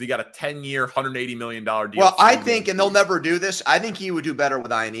asked for because he got a 10-year, $180 million deal. Well, I think, and they'll never do this, I think he would do better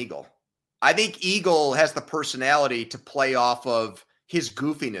with Ian Eagle. I think Eagle has the personality to play off of his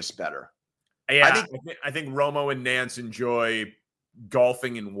goofiness better. Yeah, I think Romo and Nance enjoy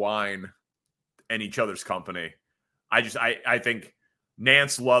golfing and wine and each other's company. I think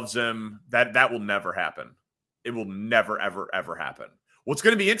Nance loves him. That will never happen. It will never, ever, ever happen. What's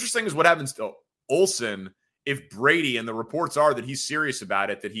going to be interesting is what happens to Olsen if Brady, and the reports are that he's serious about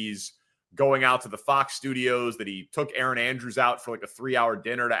it, that he's going out to the Fox studios, that he took Erin Andrews out for like a 3-hour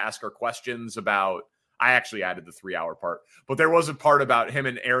dinner to ask her questions about, I actually added the 3-hour part, but there was a part about him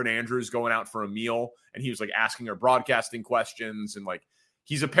and Erin Andrews going out for a meal, and he was like asking her broadcasting questions, and like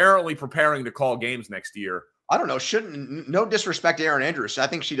he's apparently preparing to call games next year. I don't know. No disrespect to Aaron Andrews. I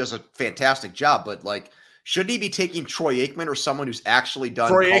think she does a fantastic job, but like, shouldn't he be taking Troy Aikman or someone who's actually done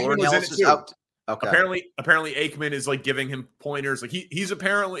Troy color Aikman was in it analysis too. out? Okay. Apparently Aikman is like giving him pointers. Like he's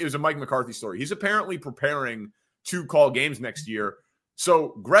apparently, it was a Mike McCarthy story. He's apparently preparing to call games next year.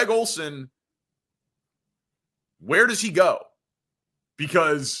 So Greg Olsen, where does he go?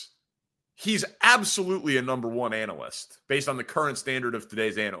 Because he's absolutely a number one analyst based on the current standard of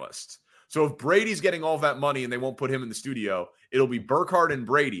today's analysts. So if Brady's getting all that money and they won't put him in the studio, it'll be Burkhardt and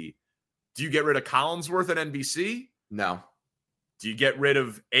Brady. Do you get rid of Collinsworth at NBC? No. Do you get rid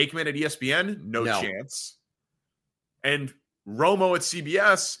of Aikman at ESPN? No chance. And Romo at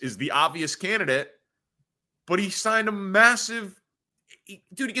CBS is the obvious candidate, but he signed a massive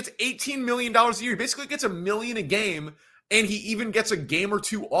dude. He gets $18 million a year. He basically gets $1 million a game, and he even gets a game or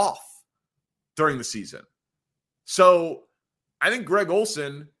two off during the season. So I think Greg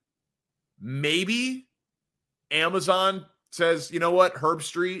Olsen, maybe Amazon says, you know what, Herb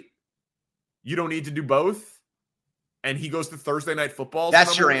Street, you don't need to do both. And he goes to Thursday Night Football.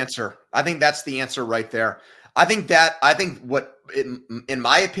 That's your answer. I think that's the answer right there. I think what, in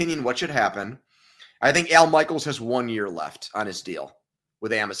my opinion, what should happen, I think Al Michaels has 1 year left on his deal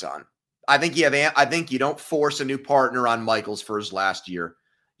with Amazon. I think you don't force a new partner on Michaels for his last year.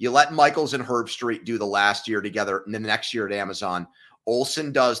 You let Michaels and Herb Street do the last year together, and then the next year at Amazon.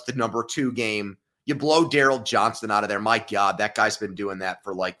 Olsen does the number 2 game. You blow Daryl Johnston out of there. My God, that guy's been doing that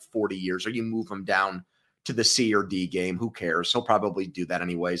for like 40 years. Or you move him down to the C or D game. Who cares? He'll probably do that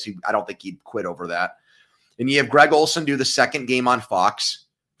anyways. I don't think he'd quit over that. And you have Greg Olsen do the second game on Fox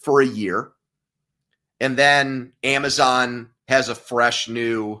for a year. And then Amazon has a fresh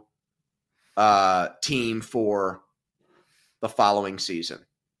new team for the following season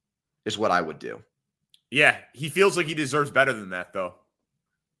is what I would do. Yeah, he feels like he deserves better than that, though.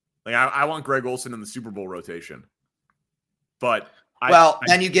 Like I want Greg Olsen in the Super Bowl rotation. But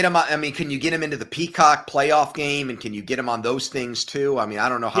then you get him. I mean, can you get him into the Peacock playoff game, and can you get him on those things too? I mean, I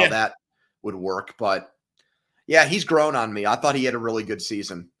don't know how that would work, but yeah, he's grown on me. I thought he had a really good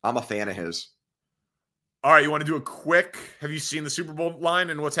season. I'm a fan of his. All right, you want to do a quick? Have you seen the Super Bowl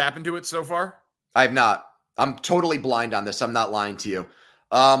line and what's happened to it so far? I have not. I'm totally blind on this. I'm not lying to you.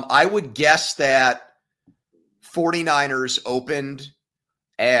 I would guess that 49ers opened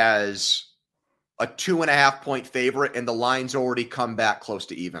as a 2.5-point favorite, and the line's already come back close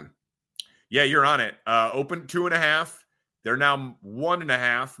to even. Yeah, you're on it. Open 2.5. They're now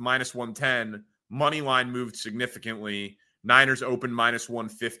 1.5, minus 110. Money line moved significantly. Niners open minus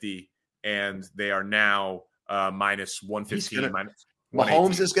 150, and they are now minus 115. Minus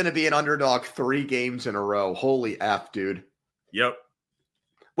Mahomes is going to be an underdog 3 games in a row. Holy F, dude. Yep.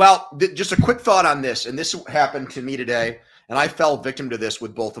 Well, just a quick thought on this, and this happened to me today, and I fell victim to this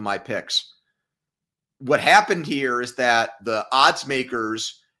with both of my picks. What happened here is that the odds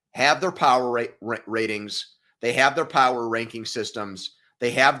makers have their power ratings, they have their power ranking systems,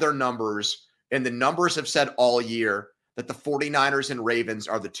 they have their numbers, and the numbers have said all year that the 49ers and Ravens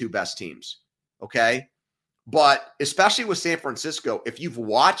are the 2 best teams, okay? But especially with San Francisco, if you've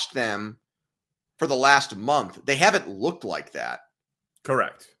watched them for the last month, they haven't looked like that.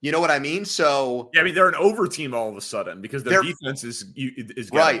 Correct. You know what I mean? So yeah, I mean they're an over team all of a sudden because their defense is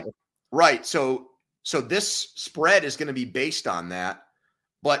right. So this spread is going to be based on that.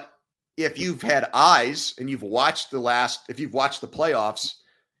 But if you've had eyes and you've watched the playoffs,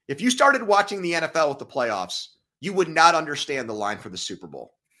 if you started watching the NFL with the playoffs, you would not understand the line for the Super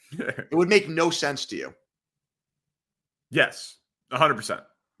Bowl. It would make no sense to you. Yes, 100%.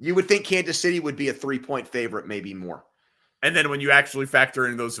 You would think Kansas City would be a 3-point favorite, maybe more. And then when you actually factor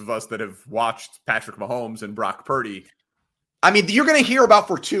in those of us that have watched Patrick Mahomes and Brock Purdy, I mean, you're going to hear about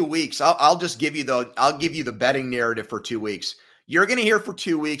for 2 weeks. I'll give you the betting narrative for 2 weeks. You're going to hear for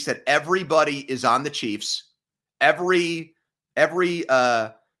 2 weeks that everybody is on the Chiefs. Every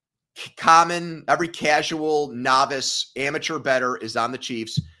casual, novice, amateur bettor is on the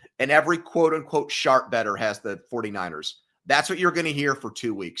Chiefs, and every quote unquote sharp bettor has the 49ers. That's what you're going to hear for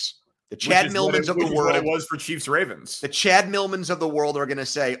 2 weeks. The Chad Millmans of the world. What it was for Chiefs Ravens. The Chad Millmans of the world are going to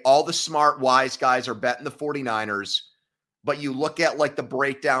say all the smart, wise guys are betting the 49ers. But you look at like the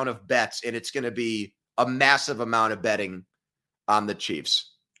breakdown of bets, and it's going to be a massive amount of betting on the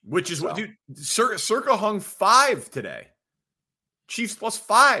Chiefs. Which is what, dude, Circa hung 5 today. Chiefs plus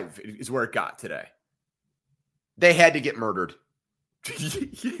 5 is where it got today. They had to get murdered.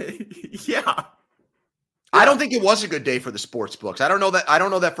 Yeah. I don't think it was a good day for the sports books. I don't know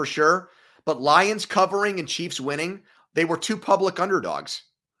that for sure. But Lions covering and Chiefs winning, they were 2 public underdogs.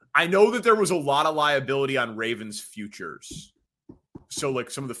 I know that there was a lot of liability on Ravens futures. So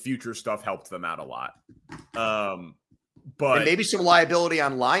like some of the future stuff helped them out a lot. But and maybe some liability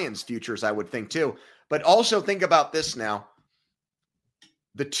on Lions futures, I would think too. But also think about this now.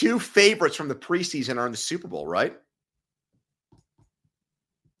 The two favorites from the preseason are in the Super Bowl, right?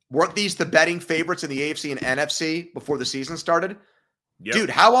 Weren't these the betting favorites in the AFC and NFC before the season started? Yep. Dude,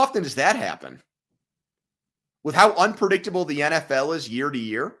 how often does that happen? With how unpredictable the NFL is year to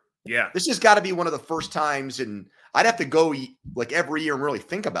year? Yeah. This has got to be one of the first times, and I'd have to go like every year and really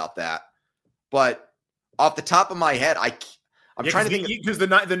think about that. But off the top of my head, I'm trying to think. Because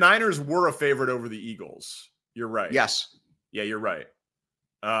the Niners were a favorite over the Eagles. You're right. Yes. Yeah, you're right.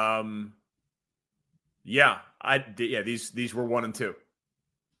 These were 1 and 2.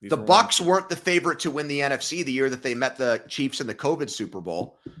 The Bucs weren't the favorite to win the NFC the year that they met the Chiefs in the COVID Super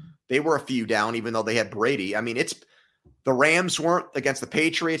Bowl. They were a few down, even though they had Brady. I mean, the Rams weren't against the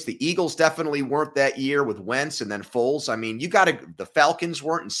Patriots. The Eagles definitely weren't that year with Wentz and then Foles. I mean, the Falcons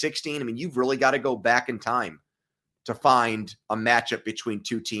weren't in 16. I mean, you've really got to go back in time to find a matchup between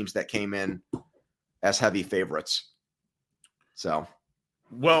two teams that came in as heavy favorites. So,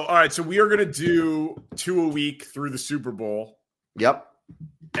 well, all right. So we are going to do 2 a week through the Super Bowl. Yep.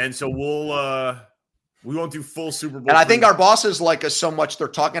 And so we won't do full Super Bowl. And I think our bosses like us so much, they're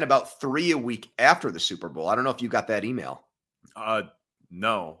talking about 3 a week after the Super Bowl. I don't know if you got that email.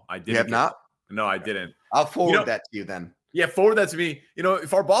 No, I didn't. You have not? No, I didn't. I'll forward that to you then. Yeah, forward that to me.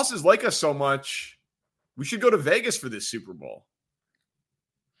 If our bosses like us so much, we should go to Vegas for this Super Bowl.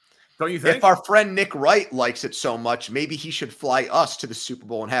 Don't you think? If our friend Nick Wright likes it so much, maybe he should fly us to the Super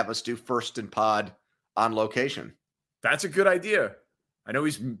Bowl and have us do First and Pod on location. That's a good idea. I know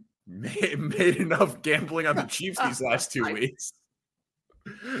he's made enough gambling on the Chiefs these last 2 weeks.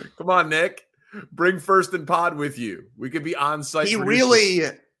 Come on, Nick. Bring First and Pod with you. We could be on site. He really,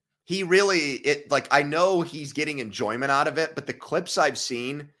 I know he's getting enjoyment out of it, but the clips I've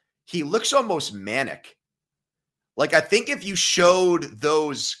seen, he looks almost manic. Like, I think if you showed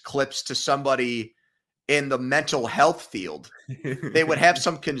those clips to somebody in the mental health field, they would have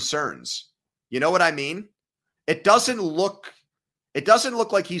some concerns. You know what I mean? It doesn't look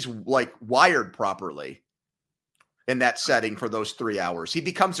like he's like wired properly in that setting for those 3 hours. He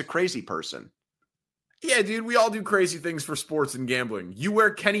becomes a crazy person. Yeah, dude, we all do crazy things for sports and gambling. You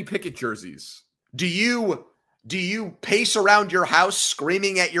wear Kenny Pickett jerseys. Do you pace around your house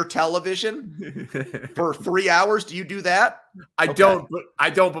screaming at your television for 3 hours? Do you do that? I don't,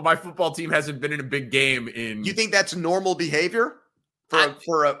 but my football team hasn't been in a big game in. You think that's normal behavior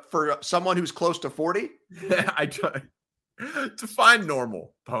for someone who's close to 40? Define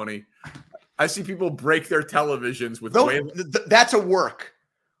normal, Pony. I see people break their televisions with that's a work.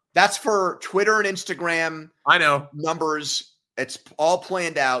 That's for Twitter and Instagram. I know. Numbers. It's all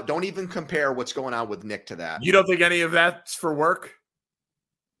planned out. Don't even compare what's going on with Nick to that. You don't think any of that's for work?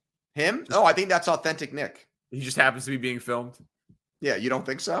 Him? No, I think that's authentic Nick. He just happens to be being filmed? Yeah, you don't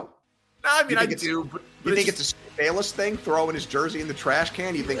think so? No, I mean, I do. But you think it's a Bayless thing, throwing his jersey in the trash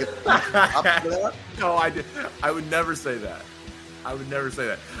can? You think it's up to that? No, I would never say that. I'm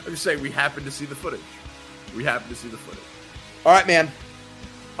just saying we happen to see the footage. All right, man.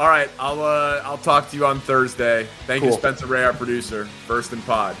 All right, I'll talk to you on Thursday. Thank you, Spencer Ray, our producer. First and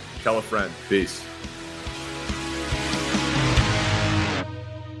Pod. Tell a friend. Peace.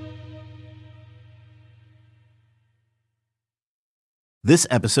 This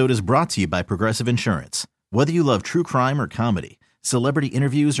episode is brought to you by Progressive Insurance. Whether you love true crime or comedy, celebrity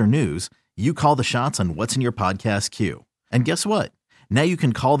interviews or news, you call the shots on what's in your podcast queue. And guess what? Now you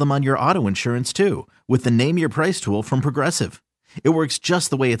can call them on your auto insurance too with the Name Your Price tool from Progressive. It works just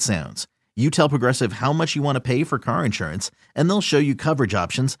the way it sounds. You tell Progressive how much you want to pay for car insurance, and they'll show you coverage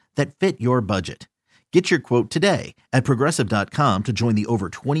options that fit your budget. Get your quote today at Progressive.com to join the over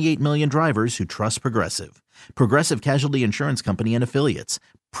 28 million drivers who trust Progressive. Progressive Casualty Insurance Company and Affiliates.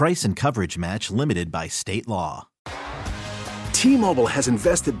 Price and coverage match limited by state law. T-Mobile has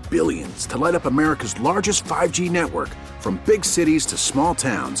invested billions to light up America's largest 5G network, from big cities to small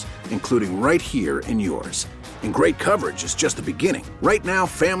towns, including right here in yours. And great coverage is just the beginning. Right now,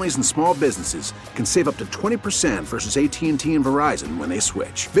 families and small businesses can save up to 20% versus AT&T and Verizon when they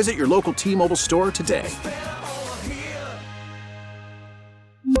switch. Visit your local T-Mobile store today.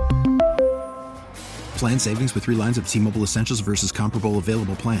 Plan savings with 3 lines of T-Mobile Essentials versus comparable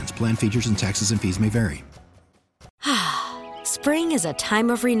available plans. Plan features and taxes and fees may vary. Spring is a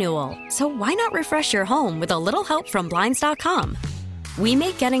time of renewal, so why not refresh your home with a little help from Blinds.com? We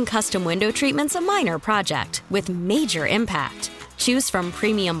make getting custom window treatments a minor project with major impact. Choose from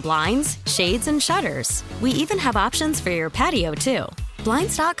premium blinds, shades, and shutters. We even have options for your patio, too.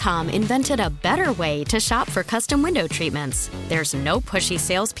 Blinds.com invented a better way to shop for custom window treatments. There's no pushy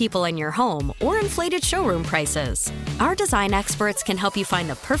salespeople in your home or inflated showroom prices. Our design experts can help you find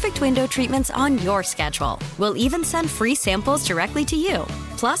the perfect window treatments on your schedule. We'll even send free samples directly to you.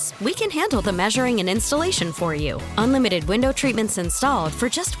 Plus, we can handle the measuring and installation for you. Unlimited window treatments installed for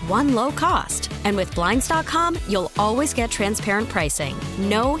just one low cost. And with Blinds.com, you'll always get transparent pricing.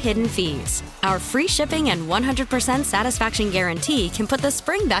 No hidden fees. Our free shipping and 100% satisfaction guarantee can put the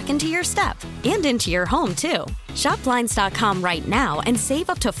spring back into your step and into your home, too. Shop Blinds.com right now and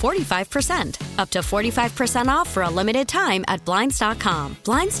save up to 45%. Up to 45% off for a limited time at Blinds.com.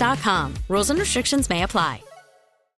 Blinds.com. Rules and restrictions may apply.